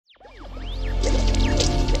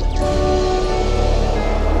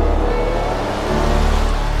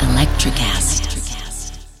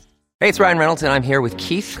Hey, it's Ryan Reynolds, and I'm here with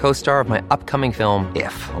Keith, co-star of my upcoming film,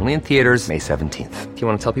 If, only in theaters May 17th. Do you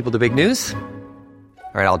want to tell people the big news?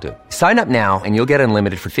 All right, I'll do it. Sign up now and you'll get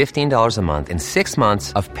unlimited for $15 a month and 6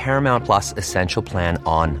 months of Paramount Plus Essential Plan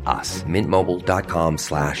on us.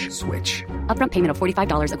 MintMobile.com/switch. Upfront payment of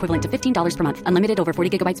 $45 equivalent to $15 per month. Unlimited over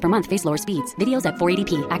 40 gigabytes per month. Face lower speeds. Videos at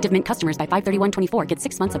 480p. Active Mint customers by 531.24 get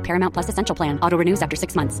 6 months of Paramount Plus Essential Plan. Auto renews after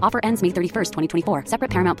 6 months. Offer ends May 31st, 2024.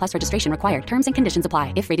 Separate Paramount Plus registration required. Terms and conditions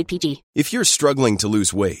apply if rated PG. If you're struggling to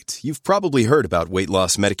lose weight, you've probably heard about weight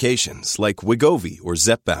loss medications like Wegovy or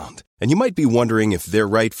Zepbound, and you might be wondering if they're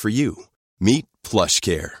right for you. Meet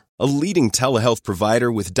PlushCare, a leading telehealth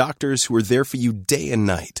provider with doctors who are there for you day and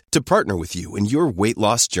night to partner with you in your weight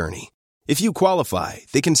loss journey. If you qualify,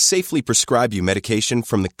 they can safely prescribe you medication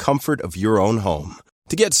from the comfort of your own home.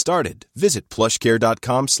 To get started, visit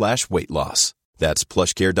plushcare.com/weight-loss. That's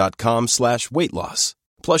plushcare.com/weight-loss.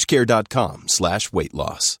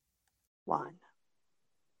 plushcare.com/weight-loss.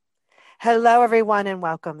 Hello, everyone, and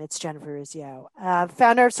welcome. It's Jennifer Urezzio,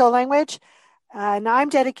 founder of Soul Language, and I'm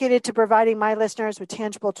dedicated to providing my listeners with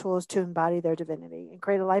tangible tools to embody their divinity and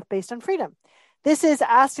create a life based on freedom. This is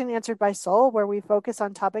Asked and Answered by Soul, where we focus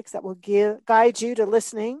on topics that will guide you to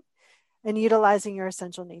listening and utilizing your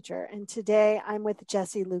essential nature. And today I'm with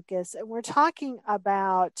Jesse Lucas, and we're talking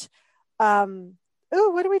about, what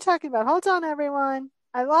are we talking about? Hold on, everyone.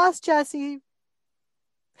 I lost Jesse.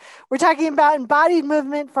 We're talking about embodied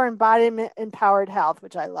movement for embodiment empowered health,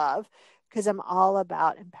 which I love because I'm all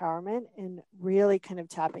about empowerment and really kind of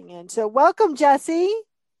tapping in. So welcome, Jesse.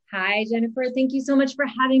 Hi, Jennifer. Thank you so much for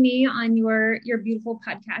having me on your beautiful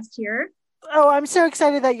podcast here. Oh, I'm so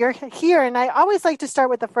excited that you're here. And I always like to start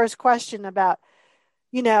with the first question about,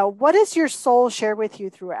 what does your soul share with you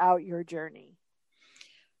throughout your journey?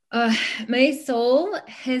 My soul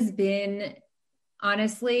has been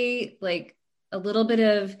honestly like a little bit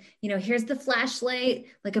of, here's the flashlight.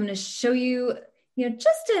 Like, I'm going to show you,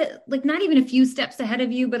 just not even a few steps ahead of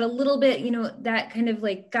you, but a little bit, that kind of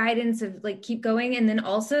like guidance of like, keep going. And then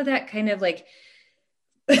also that kind of like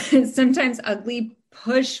sometimes ugly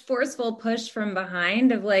forceful push from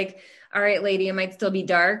behind of like, all right, lady, it might still be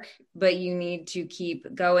dark, but you need to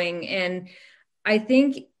keep going. And I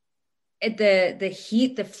think the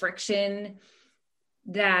heat, the friction,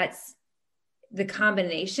 that's the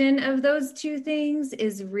combination of those two things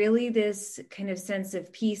is really this kind of sense of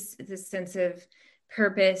peace, this sense of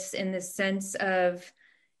purpose, and this sense of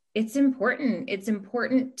it's important. It's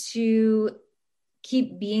important to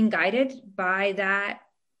keep being guided by that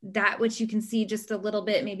which you can see just a little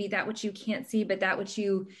bit, maybe that which you can't see, but that which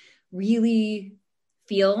you really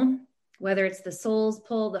feel, whether it's the soul's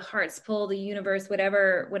pull, the heart's pull, the universe,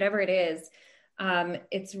 whatever it is.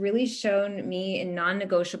 It's really shown me in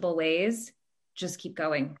non-negotiable ways. Just keep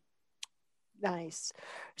going. Nice.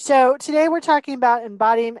 So today we're talking about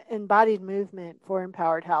embodied movement for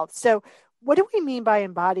empowered health. So what do we mean by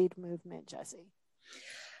embodied movement, Jesse?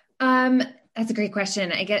 That's a great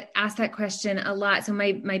question. I get asked that question a lot. So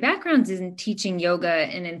my background is in teaching yoga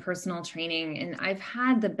and in personal training, and I've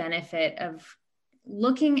had the benefit of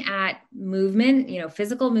looking at movement,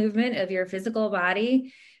 physical movement of your physical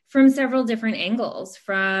body from several different angles,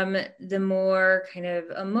 from the more kind of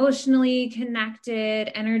emotionally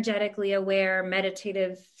connected, energetically aware,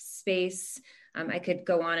 meditative space. I could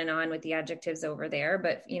go on and on with the adjectives over there,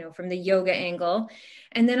 but, from the yoga angle,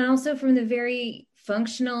 and then also from the very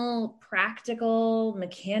functional, practical,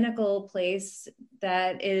 mechanical place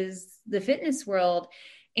that is the fitness world.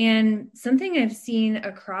 And something I've seen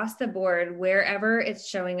across the board, wherever it's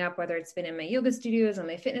showing up, whether it's been in my yoga studios, on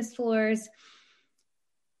my fitness floors,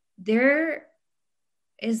 there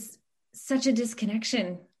is such a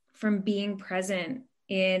disconnection from being present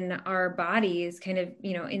in our bodies, kind of,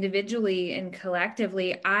 individually and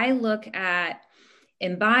collectively. I look at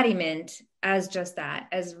embodiment as just that,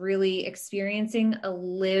 as really experiencing a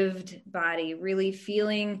lived body, really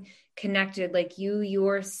feeling connected, like you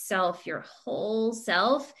yourself, your whole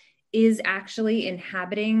self is actually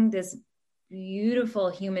inhabiting this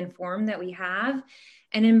beautiful human form that we have.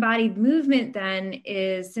 And embodied movement then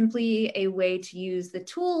is simply a way to use the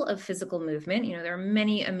tool of physical movement. There are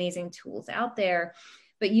many amazing tools out there,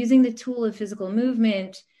 but using the tool of physical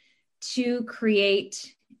movement to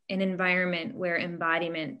create an environment where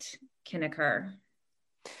embodiment can occur.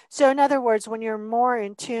 So in other words, when you're more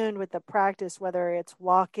in tune with the practice, whether it's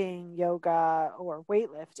walking, yoga, or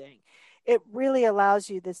weightlifting, it really allows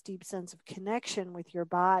you this deep sense of connection with your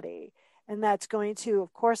body. And that's going to,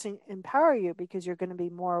 of course, empower you because you're going to be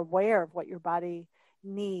more aware of what your body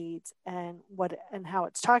needs and how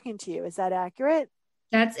it's talking to you. Is that accurate?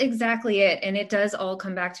 That's exactly it. And it does all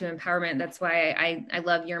come back to empowerment. That's why I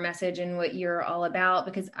love your message and what you're all about,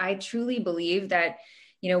 because I truly believe that,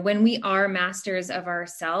 when we are masters of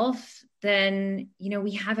ourself, then,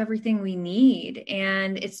 we have everything we need.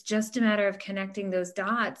 And it's just a matter of connecting those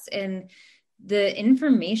dots, and the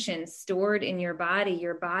information stored in your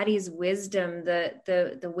body's wisdom,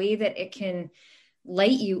 the way that it can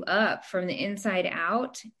light you up from the inside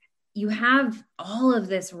out. You have all of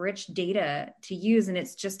this rich data to use, and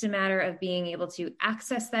it's just a matter of being able to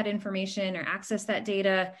access that information or access that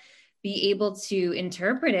data, be able to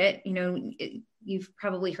interpret it. You've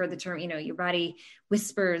probably heard the term, your body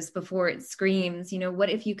whispers before it screams. What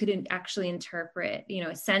if you could actually interpret,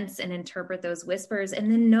 sense and interpret those whispers,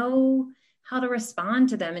 and then know how to respond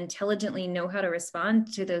to them intelligently, know how to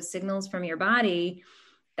respond to those signals from your body?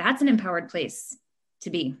 That's an empowered place to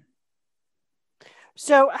be.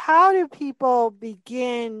 So how do people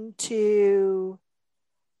begin to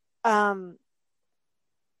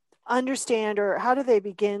understand, or how do they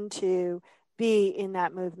begin to be in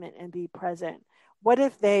that movement and be present? What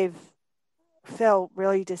if they've felt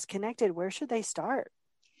really disconnected? Where should they start?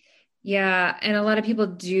 Yeah. And a lot of people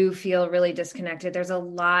do feel really disconnected. There's a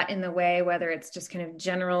lot in the way, whether it's just kind of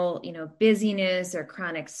general, busyness or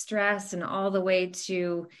chronic stress, and all the way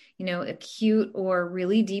to, acute or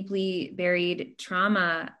really deeply buried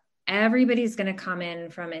trauma. Everybody's going to come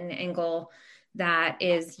in from an angle that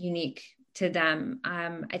is unique to them.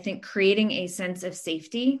 I think creating a sense of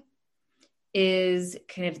safety is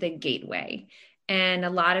kind of the gateway. And a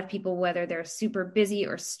lot of people, whether they're super busy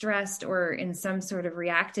or stressed or in some sort of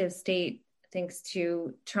reactive state, thanks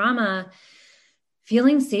to trauma,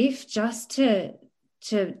 feeling safe just to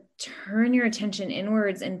turn your attention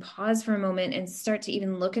inwards and pause for a moment and start to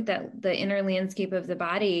even look at the inner landscape of the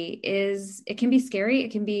body, it can be scary.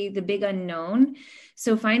 It can be the big unknown.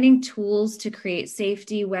 So finding tools to create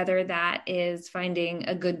safety, whether that is finding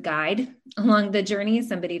a good guide along the journey,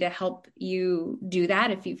 somebody to help you do that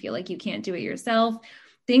if you feel like you can't do it yourself.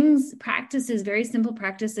 Practices, very simple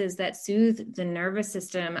practices that soothe the nervous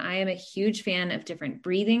system. I am a huge fan of different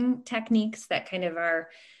breathing techniques that kind of are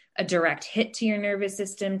a direct hit to your nervous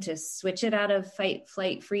system to switch it out of fight,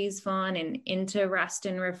 flight, freeze, fawn and into rest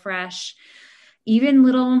and refresh. Even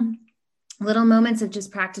little moments of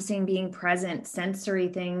just practicing being present, sensory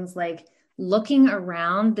things like looking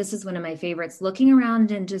around. This is one of my favorites, looking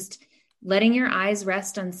around and just letting your eyes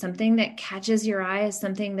rest on something that catches your eye as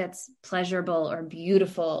something that's pleasurable or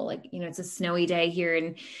beautiful. Like, it's a snowy day here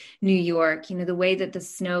in New York, the way that the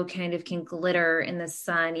snow kind of can glitter in the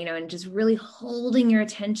sun, and just really holding your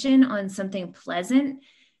attention on something pleasant.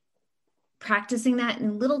 Practicing that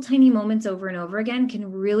in little tiny moments over and over again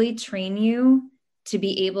can really train you to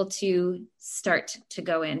be able to start to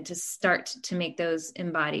go in, to start to make those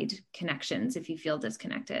embodied connections if you feel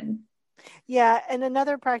disconnected. Yeah. And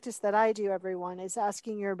another practice that I do, everyone, is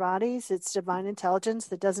asking your bodies, it's divine intelligence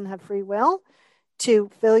that doesn't have free will,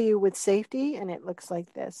 to fill you with safety. And it looks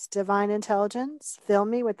like this: divine intelligence, fill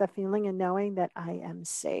me with the feeling and knowing that I am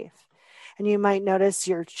safe. And you might notice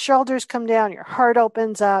your shoulders come down, your heart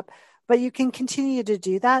opens up, but you can continue to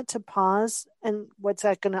do that, to pause. And what's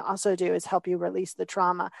that going to also do is help you release the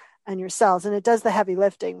trauma and your cells. And it does the heavy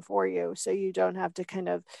lifting for you, so you don't have to kind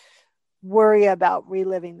of worry about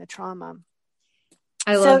reliving the trauma.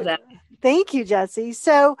 I love that. Thank you, Jessie.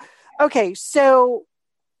 So, okay. So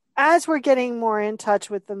as we're getting more in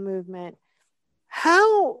touch with the movement,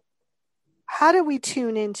 how do we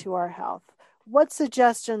tune into our health? What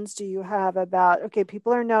suggestions do you have about, okay,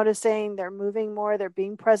 people are noticing, they're moving more, they're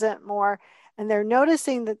being present more, and they're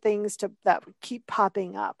noticing the things that keep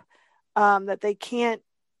popping up,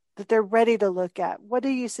 that they're ready to look at. What do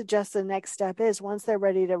you suggest the next step is once they're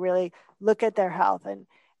ready to really look at their health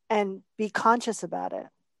and be conscious about it?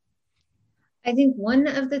 I think one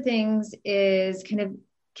of the things is kind of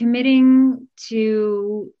committing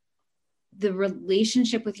to the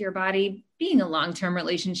relationship with your body being a long-term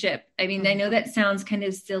relationship. I mean, I know that sounds kind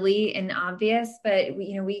of silly and obvious, but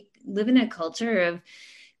we live in a culture of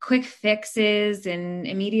quick fixes and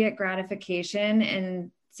immediate gratification.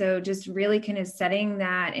 And so just really kind of setting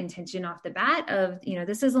that intention off the bat of,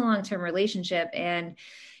 this is a long-term relationship, and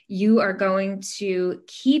you are going to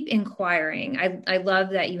keep inquiring. I love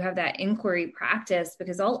that you have that inquiry practice,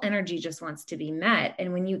 because all energy just wants to be met.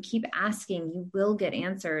 And when you keep asking, you will get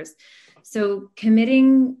answers. So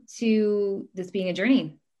committing to this being a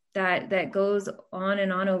journey that goes on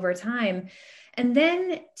and on over time. And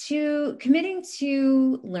then to committing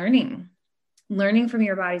to learning from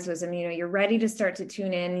your body's wisdom. You're ready to start to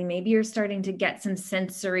tune in. Maybe you're starting to get some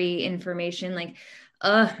sensory information like,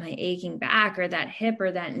 my aching back or that hip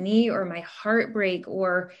or that knee or my heartbreak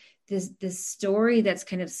or this story that's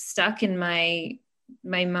kind of stuck in my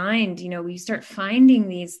mind. We start finding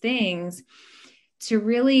these things to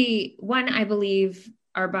really, one, I believe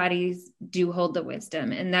our bodies do hold the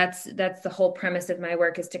wisdom. And that's the whole premise of my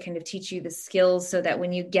work, is to kind of teach you the skills so that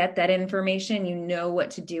when you get that information, you know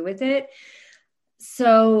what to do with it.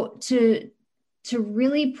 So to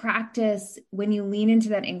really practice, when you lean into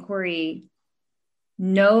that inquiry,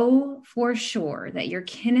 know for sure that your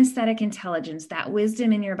kinesthetic intelligence, that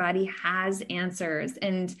wisdom in your body, has answers.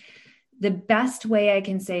 And the best way I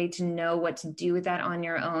can say to know what to do with that on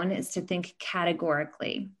your own is to think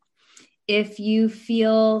categorically. If you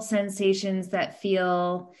feel sensations that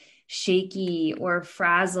feel shaky or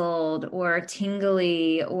frazzled or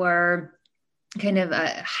tingly or kind of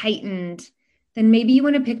heightened, then maybe you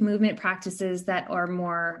want to pick movement practices that are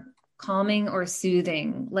more calming or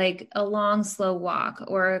soothing, like a long, slow walk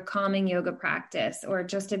or a calming yoga practice or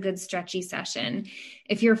just a good stretchy session.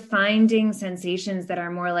 If you're finding sensations that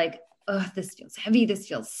are more like, oh, this feels heavy, this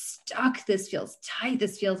feels stuck, this feels tight,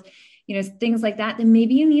 this feels, things like that, then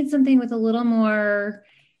maybe you need something with a little more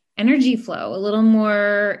energy flow, a little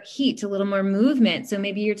more heat, a little more movement. So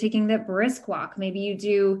maybe you're taking that brisk walk. Maybe you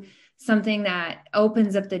do something that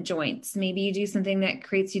opens up the joints. Maybe you do something that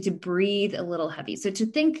creates you to breathe a little heavy. So to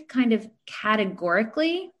think kind of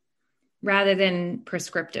categorically rather than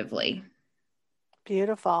prescriptively.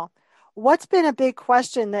 Beautiful. What's been a big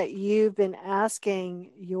question that you've been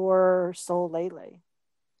asking your soul lately?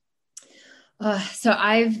 So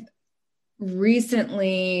I've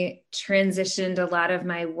recently transitioned a lot of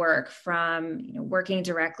my work from working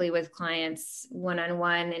directly with clients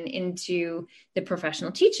one-on-one and into the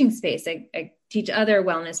professional teaching space. I teach other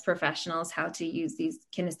wellness professionals how to use these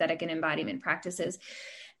kinesthetic and embodiment practices.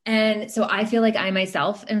 And so I feel like I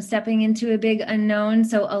myself am stepping into a big unknown.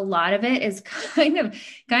 So a lot of it is kind of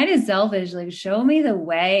selfish, like show me the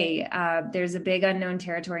way. There's a big unknown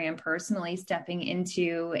territory I'm personally stepping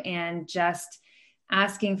into, and just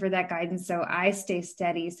asking for that guidance so I stay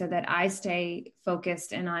steady, so that I stay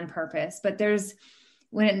focused and on purpose. But there's,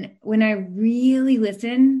 when I really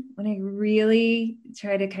listen, when I really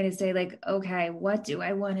try to kind of say like, okay, what do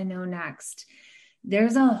I want to know next?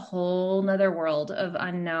 There's a whole nother world of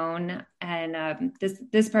unknown. And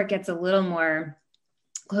this part gets a little more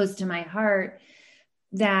close to my heart,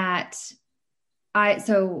 that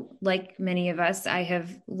so like many of us, I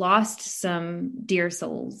have lost some dear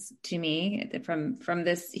souls to me from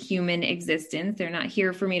this human existence. They're not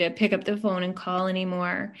here for me to pick up the phone and call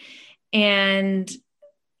anymore. And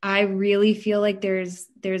I really feel like there's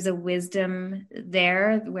a wisdom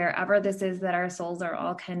there, wherever this is, that our souls are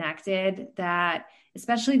all connected, that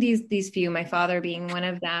especially these few, my father being one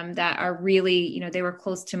of them, that are really, they were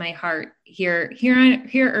close to my heart here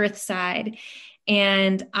Earth side.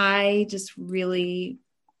 And I just really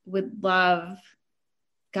would love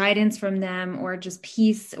guidance from them, or just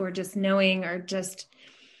peace, or just knowing, or just,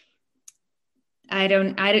 I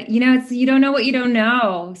don't, it's, you don't know what you don't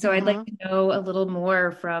know. So I'd like to know a little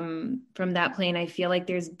more from that plane. I feel like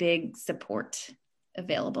there's big support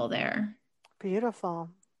available there. Beautiful.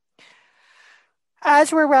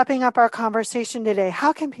 As we're wrapping up our conversation today,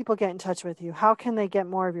 how can people get in touch with you? How can they get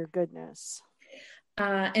more of your goodness?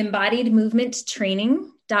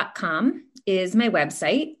 Embodiedmovementtraining.com is my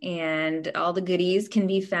website, and all the goodies can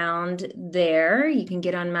be found there. You can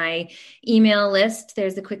get on my email list.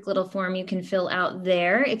 There's a quick little form you can fill out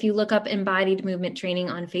there. If you look up Embodied Movement Training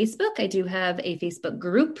on Facebook, I do have a Facebook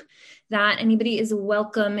group that anybody is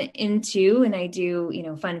welcome into. And I do,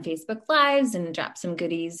 fun Facebook Lives and drop some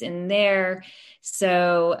goodies in there.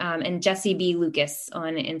 So, and Jessie B. Lucas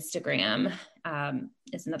on Instagram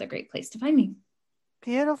is another great place to find me.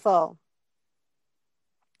 Beautiful.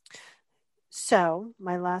 So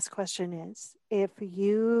my last question is, if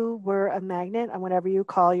you were a magnet on whatever you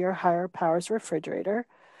call your higher powers refrigerator,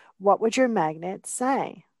 what would your magnet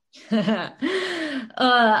say?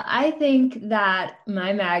 I think that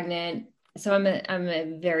my magnet, so I'm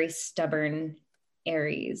a very stubborn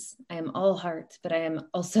Aries. I am all heart, but I am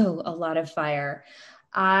also a lot of fire.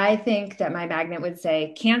 I think that my magnet would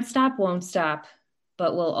say, can't stop, won't stop,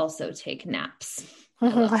 but will also take naps.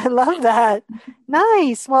 I love that.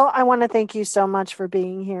 Nice. Well, I want to thank you so much for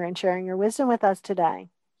being here and sharing your wisdom with us today.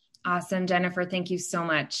 Awesome, Jennifer. Thank you so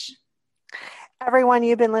much. Everyone,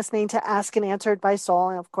 you've been listening to Ask and Answered by Soul.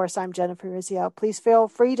 And of course, I'm Jennifer Urezzio. Please feel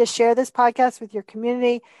free to share this podcast with your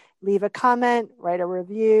community, leave a comment, write a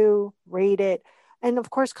review, rate it, and of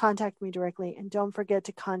course, contact me directly. And don't forget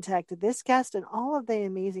to contact this guest and all of the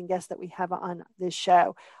amazing guests that we have on this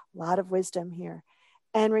show. A lot of wisdom here.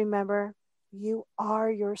 And remember, You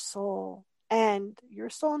are your soul, and your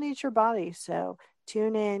soul needs your body. So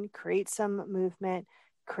tune in, create some movement,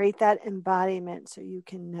 create that embodiment so you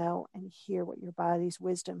can know and hear what your body's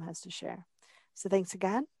wisdom has to share. So thanks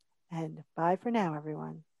again, and bye for now,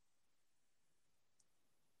 everyone.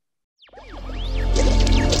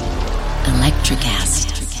 Electricast.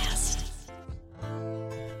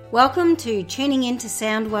 Welcome to Tuning Into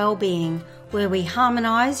Sound Wellbeing, where we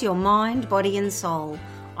harmonise your mind, body and soul.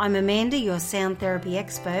 I'm Amanda, your sound therapy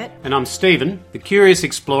expert. And I'm Stephen, the curious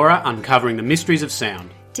explorer uncovering the mysteries of sound.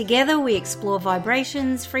 Together we explore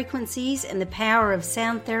vibrations, frequencies and the power of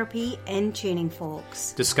sound therapy and tuning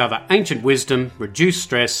forks. Discover ancient wisdom, reduce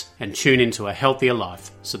stress and tune into a healthier life.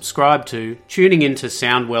 Subscribe to Tuning Into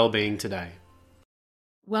Sound Wellbeing today.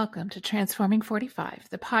 Welcome to Transforming 45,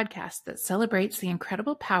 the podcast that celebrates the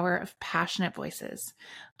incredible power of passionate voices.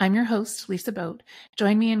 I'm your host, Lisa Boat.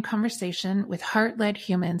 Join me in conversation with heart-led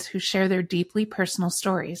humans who share their deeply personal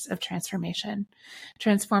stories of transformation.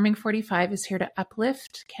 Transforming 45 is here to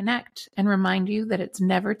uplift, connect, and remind you that it's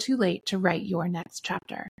never too late to write your next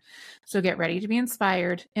chapter. So get ready to be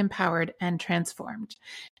inspired, empowered, and transformed.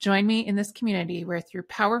 Join me in this community where through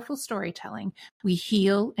powerful storytelling, we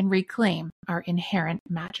heal and reclaim our inherent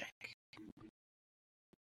magic.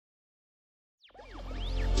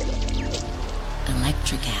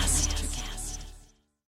 Electricast.